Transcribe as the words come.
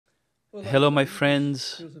Hello, my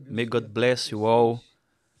friends. May God bless you all,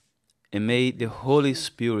 and may the Holy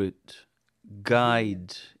Spirit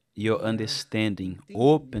guide your understanding,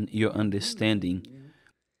 open your understanding,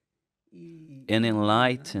 and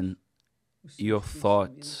enlighten your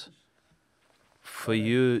thoughts for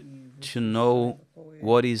you to know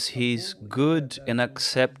what is His good and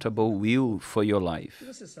acceptable will for your life.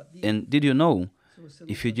 And did you know?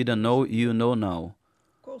 If you didn't know, you know now.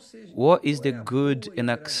 What is the good and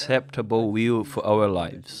acceptable will for our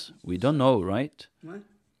lives? We don't know, right?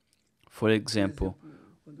 For example,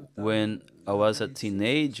 when I was a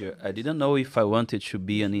teenager, I didn't know if I wanted to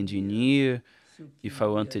be an engineer, if I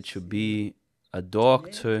wanted to be a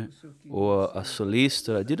doctor or a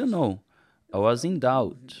solicitor. I didn't know. I was in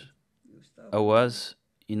doubt. I was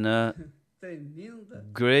in a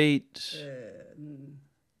great,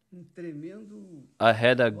 I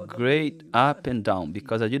had a great up and down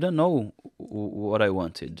because I didn't know what I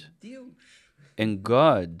wanted. And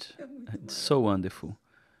God, it's so wonderful.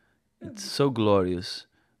 It's so glorious.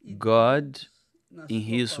 God, in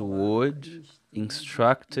His Word,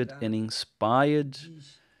 instructed and inspired,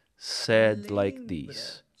 said like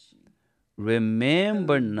this: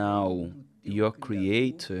 Remember now your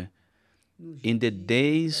Creator in the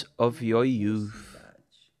days of your youth,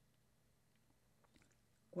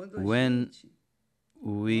 when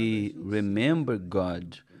we remember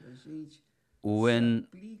God, when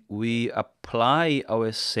we apply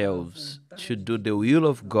ourselves to do the will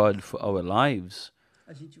of God for our lives,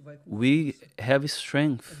 we have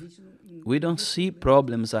strength. We don't see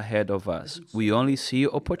problems ahead of us. We only see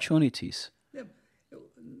opportunities.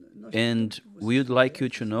 And we would like you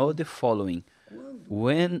to know the following.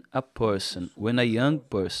 When a young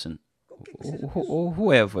person, or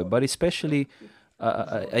whoever, but especially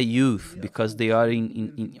a youth, because they are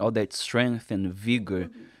in all that strength and vigor.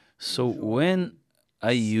 So when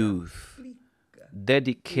a youth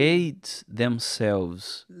dedicates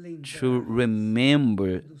themselves to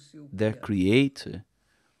remember their Creator,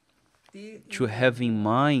 to have in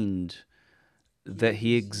mind that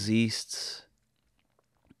He exists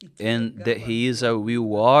and that He is a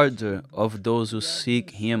rewarder of those who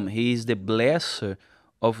seek Him, He is the blesser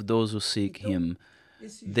of those who seek Him,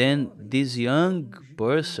 then this young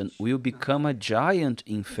person will become a giant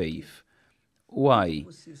in faith. Why?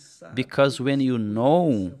 Because when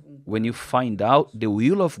you find out the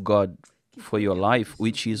will of God for your life,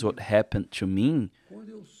 which is what happened to me,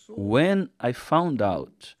 when I found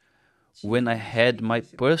out, when I had my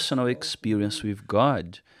personal experience with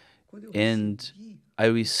God, and I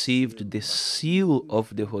received the seal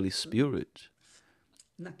of the Holy Spirit,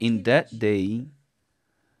 in that day,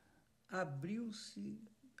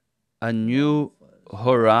 a new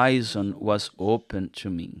horizon was opened to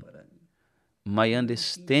me. My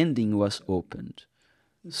understanding was opened.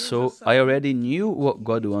 So I already knew what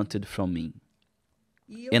God wanted from me.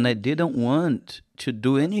 And I didn't want to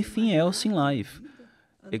do anything else in life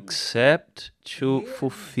except to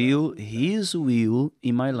fulfill His will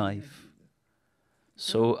in my life.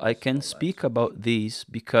 So I can speak about this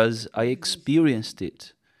because I experienced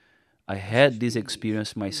it. I had this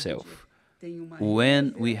experience myself.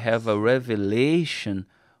 When we have a revelation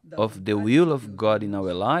of the will of God in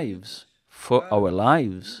our lives, for our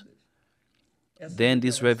lives, then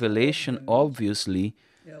this revelation, obviously,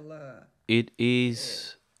 it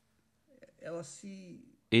is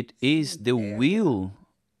the will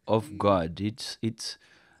of God. It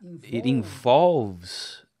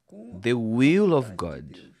involves the will of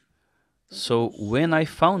God. So when I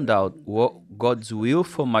found out what God's will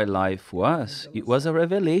for my life was, it was a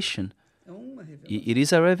revelation. It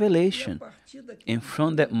is a revelation. And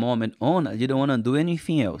from that moment on, I didn't want to do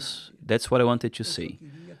anything else. That's what I wanted to say.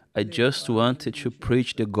 I just wanted to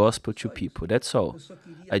preach the gospel to people. That's all.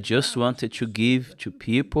 I just wanted to give to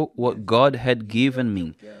people what God had given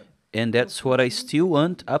me. And that's what I still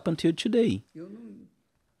want up until today.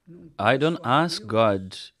 I don't ask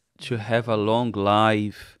God to have a long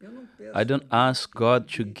life. I don't ask God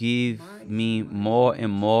to give me more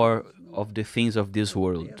and more of the things of this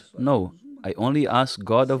world. No, I only ask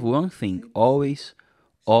God of one thing, always,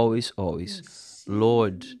 always, always.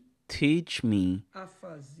 Lord, teach me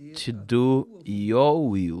to do your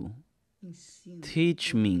will.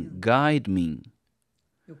 Teach me, guide me.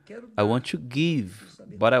 I want to give,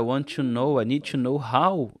 but I want to know, I need to know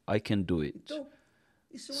how I can do it.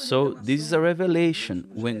 So this is a revelation.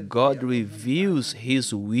 When God reveals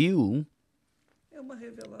His will,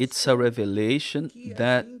 it's a revelation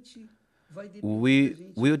that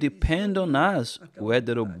will depend on us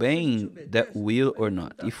whether obeying that will or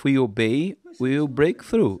not. If we obey, we will break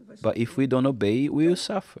through. But if we don't obey, we will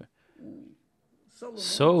suffer.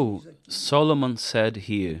 So Solomon said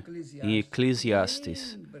here in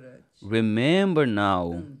Ecclesiastes, remember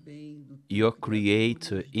now your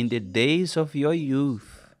Creator in the days of your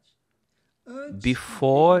youth,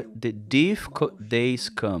 before the difficult days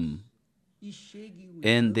come,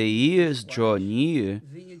 and the years draw near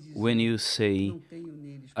when you say,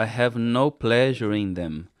 I have no pleasure in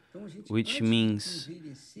them, which means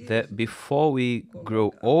that before we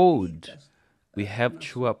grow old, we have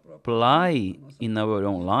to apply in our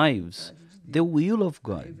own lives the will of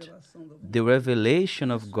God, the revelation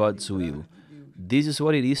of God's will. This is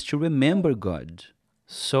what it is to remember God.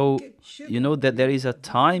 So, you know that there is a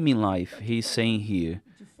time in life, he's saying here,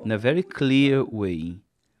 in a very clear way.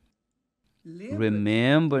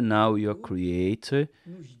 Remember now your Creator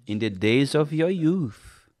in the days of your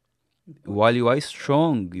youth, while you are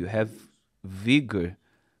strong, you have vigor,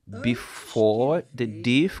 before the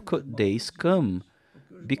difficult days come.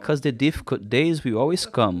 Because the difficult days will always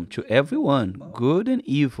come to everyone, good and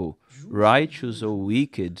evil, righteous or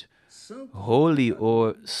wicked, holy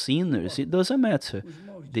or sinners, it doesn't matter.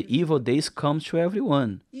 The evil days come to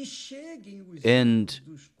everyone. And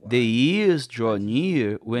the years draw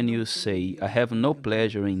near when you say, I have no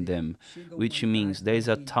pleasure in them, which means there is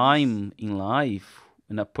a time in life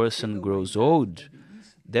when a person grows old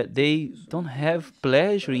that they don't have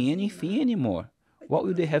pleasure in anything anymore. What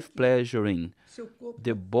will they have pleasure in?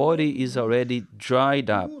 The body is already dried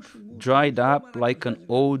up like an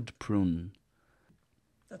old prune.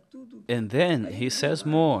 And then he says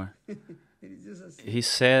more. He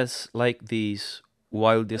says like this,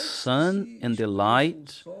 while the sun and the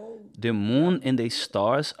light, the moon and the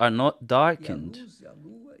stars are not darkened,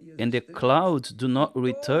 and the clouds do not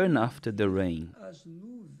return after the rain.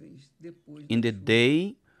 In the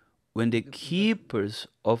day when the keepers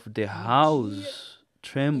of the house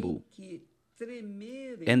tremble,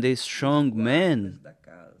 and the strong men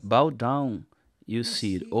bow down. You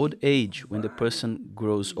see it, old age, when the person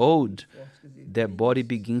grows old, their body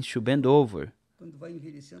begins to bend over.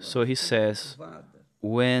 So he says,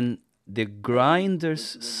 when the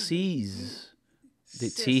grinders seize the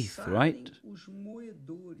teeth, right?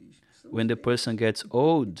 When the person gets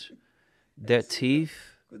old, their teeth,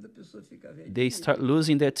 they start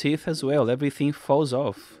losing their teeth as well. Everything falls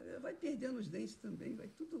off.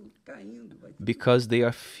 Because they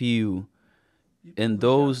are few, and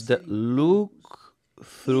those that look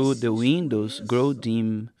through the windows grow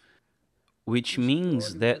dim, which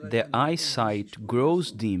means that their eyesight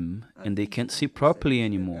grows dim and they can't see properly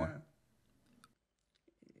anymore.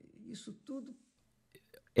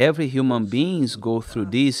 Every human beings go through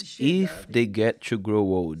this if they get to grow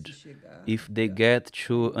old, if they get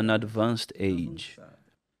to an advanced age.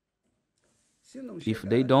 If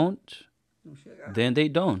they don't, then they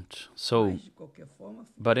don't. So,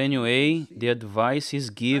 but anyway, the advice is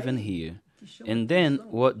given here. And then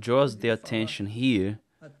what draws the attention here,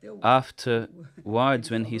 afterwards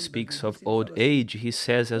when he speaks of old age, he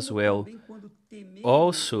says as well,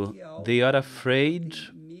 also they are afraid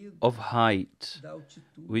of height,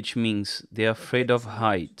 which means they are afraid of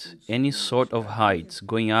height, any sort of height,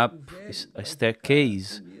 going up a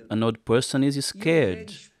staircase. An old person is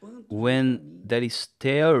scared when there is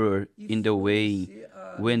terror in the way,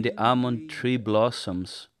 when the almond tree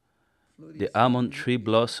blossoms. The almond tree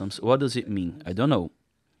blossoms, what does it mean? I don't know.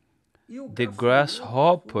 The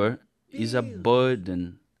grasshopper is a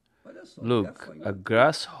burden. Look, a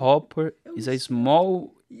grasshopper is a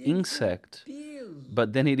small insect,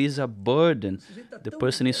 but then it is a burden. The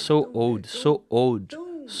person is so old,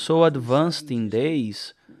 so advanced in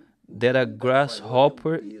days that a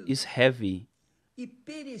grasshopper is heavy.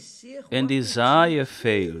 And desire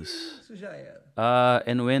fails.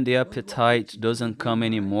 And when the appetite doesn't come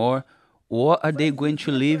anymore, what are they going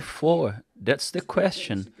to live for? That's the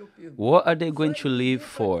question. What are they going to live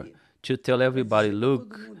for? To tell everybody,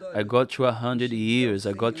 look, I got to 100 years,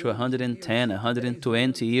 I got to 110,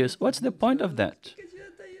 120 years. What's the point of that?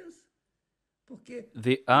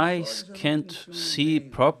 The eyes can't see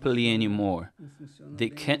properly anymore. They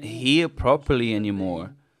can't hear properly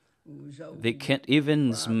anymore. They can't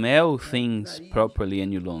even smell things properly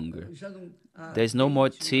any longer. There's no more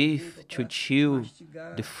teeth to chew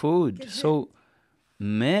the food. So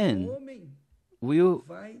man will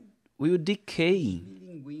decay.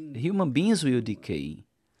 Human beings will decay.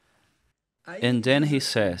 And then he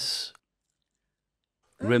says,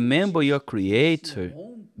 remember your Creator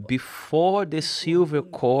before the silver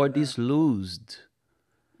cord is loosed.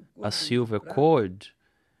 A silver cord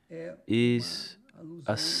is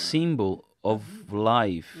a symbol of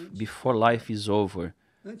life, before life is over,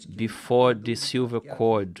 before the silver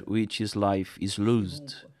cord, which is life, is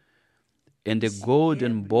loosed. and the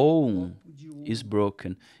golden bowl is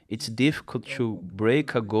broken. It's difficult to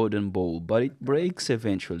break a golden bowl, but it breaks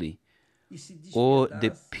eventually. Or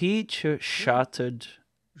the pitcher shattered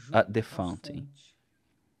at the fountain,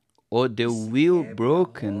 or the wheel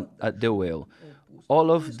broken at the well. All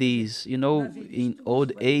of these, in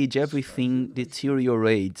old age, everything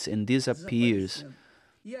deteriorates and disappears.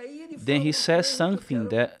 Then he says something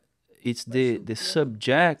that it's the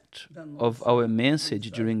subject of our message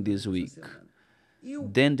during this week.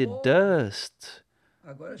 Then the dust,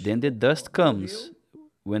 comes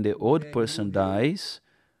when the old person dies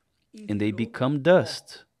and they become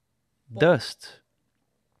dust. Dust.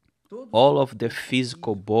 All of their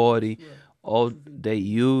physical body, all their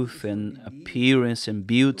youth and appearance and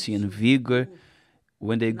beauty and vigor,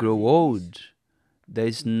 when they grow old, there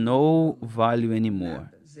is no value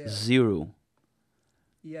anymore. Zero.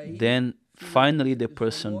 Then finally the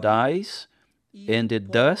person dies, and the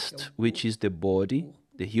dust, which is the body,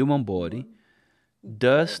 the human body,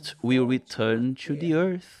 dust will return to the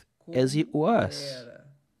earth as it was.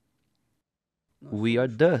 We are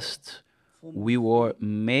dust. We were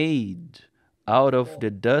made out of the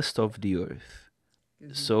dust of the earth.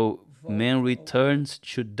 So man returns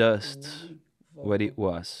to dust, what it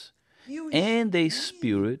was. And the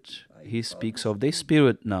Spirit, he speaks of the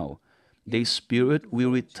Spirit now. The Spirit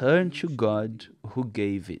will return to God who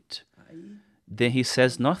gave it. Then he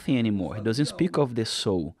says nothing anymore. He doesn't speak of the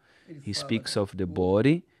soul. He speaks of the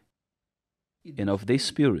body and of the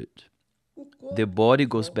Spirit. The body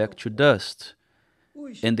goes back to dust,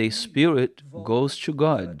 and the Spirit goes to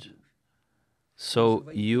God. So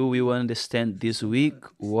you will understand this week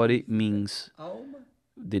what it means,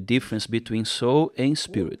 the difference between soul and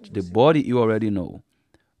spirit. The body you already know,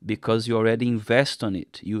 because you already invest on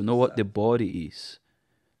it. You know what the body is.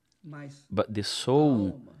 But the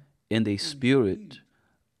soul and the spirit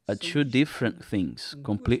are two different things,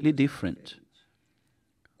 completely different.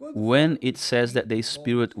 When it says that the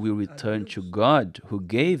spirit will return to God who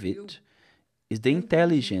gave it, it's the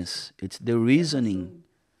intelligence, it's the reasoning,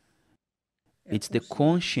 it's the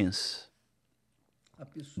conscience,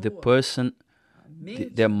 the person,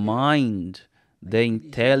 their mind, the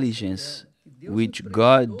intelligence which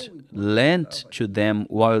God lent to them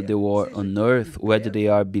while they were on earth, whether they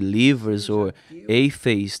are believers or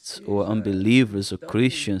atheists or unbelievers or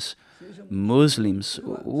Christians, Muslims,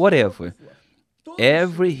 whatever.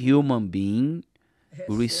 Every human being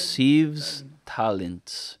receives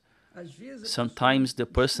talents. Sometimes the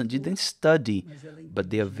person didn't study, but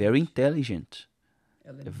they are very intelligent.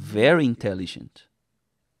 Very intelligent.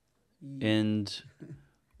 And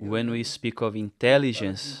when we speak of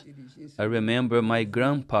intelligence, I remember my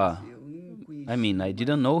grandpa. I mean, I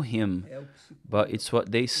didn't know him, but it's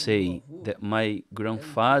what they say, that my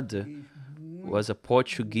grandfather was a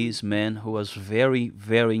Portuguese man who was very,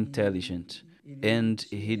 very intelligent. And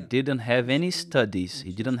he didn't have any studies,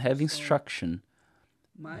 he didn't have instruction,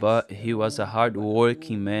 but he was a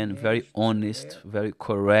hard-working man, very honest, very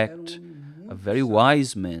correct, a very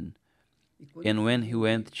wise man. And when he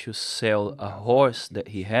went to sell a horse that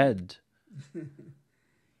he had,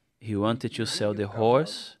 he wanted to sell the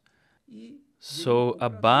horse, so a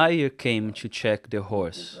buyer came to check the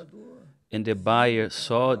horse. And the buyer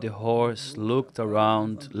saw the horse, looked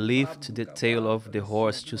around, lifted the tail of the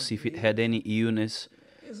horse to see if it had any illness.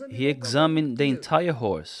 He examined the entire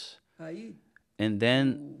horse. And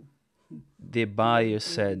then the buyer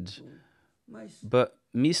said, "But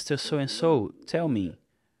Mr. So-and-so, tell me,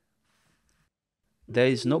 there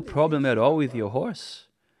is no problem at all with your horse?"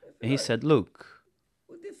 And he said, "Look,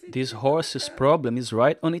 this horse's problem is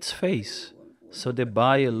right on its face." So the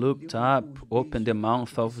buyer looked up, opened the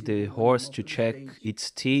mouth of the horse to check its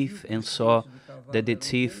teeth, and saw that the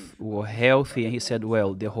teeth were healthy. And he said,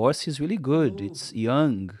 "Well, the horse is really good, it's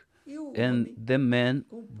young." And the man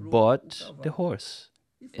bought the horse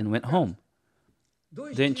and went home.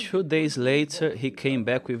 Then 2 days later, he came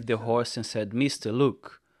back with the horse and said, "Mister,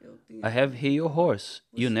 look, I have here your horse.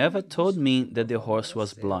 You never told me that the horse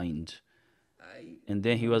was blind." And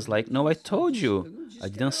then he was like, "No, I told you. I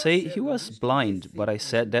didn't say he was blind, but I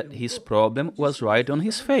said that his problem was right on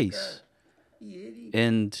his face.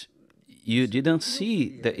 And you didn't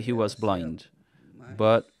see that he was blind.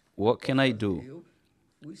 But what can I do?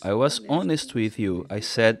 I was honest with you. I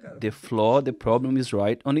said the problem is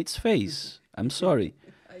right on its face. I'm sorry."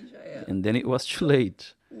 And then it was too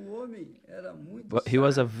late. But he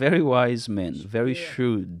was a very wise man, very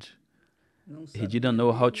shrewd. He didn't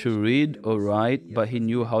know how to read or write, but he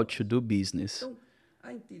knew how to do business.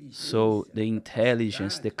 So the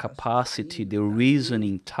intelligence, the capacity, the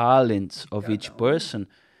reasoning talents of each person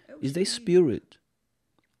is the spirit.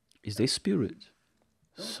 It's the Spirit.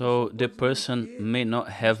 So the person may not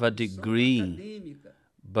have a degree,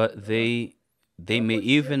 but they may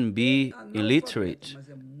even be illiterate.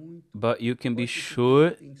 But you can be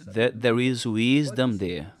sure that there is wisdom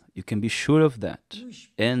there. You can be sure of that.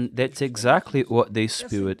 And that's exactly what the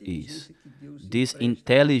Spirit is. This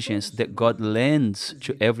intelligence that God lends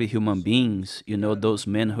to every human being, you know, those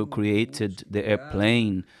men who created the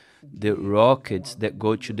airplane, the rockets that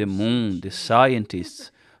go to the moon, the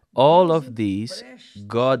scientists, all of these,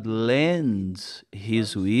 God lends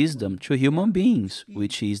His wisdom to human beings,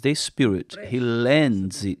 which is the Spirit. He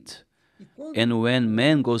lends it. And when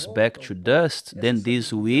man goes back to dust, then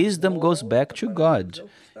this wisdom goes back to God.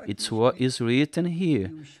 It's what is written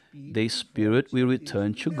here. The Spirit will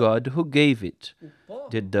return to God who gave it.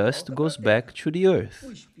 The dust goes back to the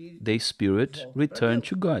earth. The Spirit returns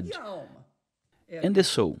to God. And the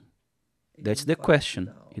soul? That's the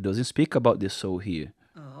question. He doesn't speak about the soul here.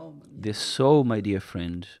 The soul, my dear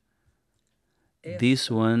friend, this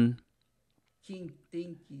one,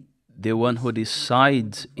 the one who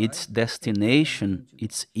decides its destination,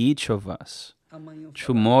 it's each of us.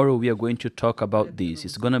 Tomorrow we are going to talk about this.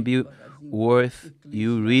 It's going to be worth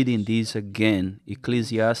you reading this again.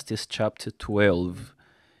 Ecclesiastes chapter 12.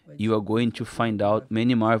 You are going to find out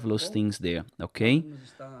many marvelous things there, okay?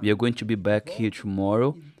 We are going to be back here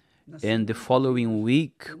tomorrow. And the following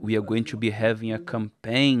week, we are going to be having a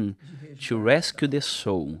campaign to rescue the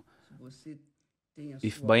soul.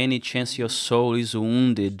 If by any chance your soul is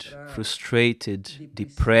wounded, frustrated,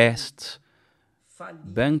 depressed,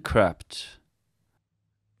 bankrupt,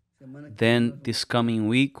 then this coming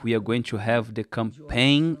week we are going to have the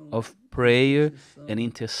campaign of prayer and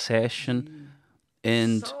intercession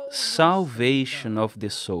and salvation of the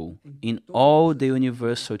soul in all the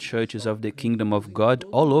universal churches of the kingdom of God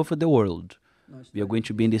all over the world. We are going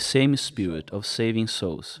to be in the same spirit of saving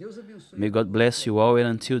souls. May God bless you all, and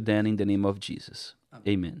until then, in the name of Jesus.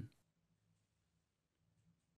 Amen.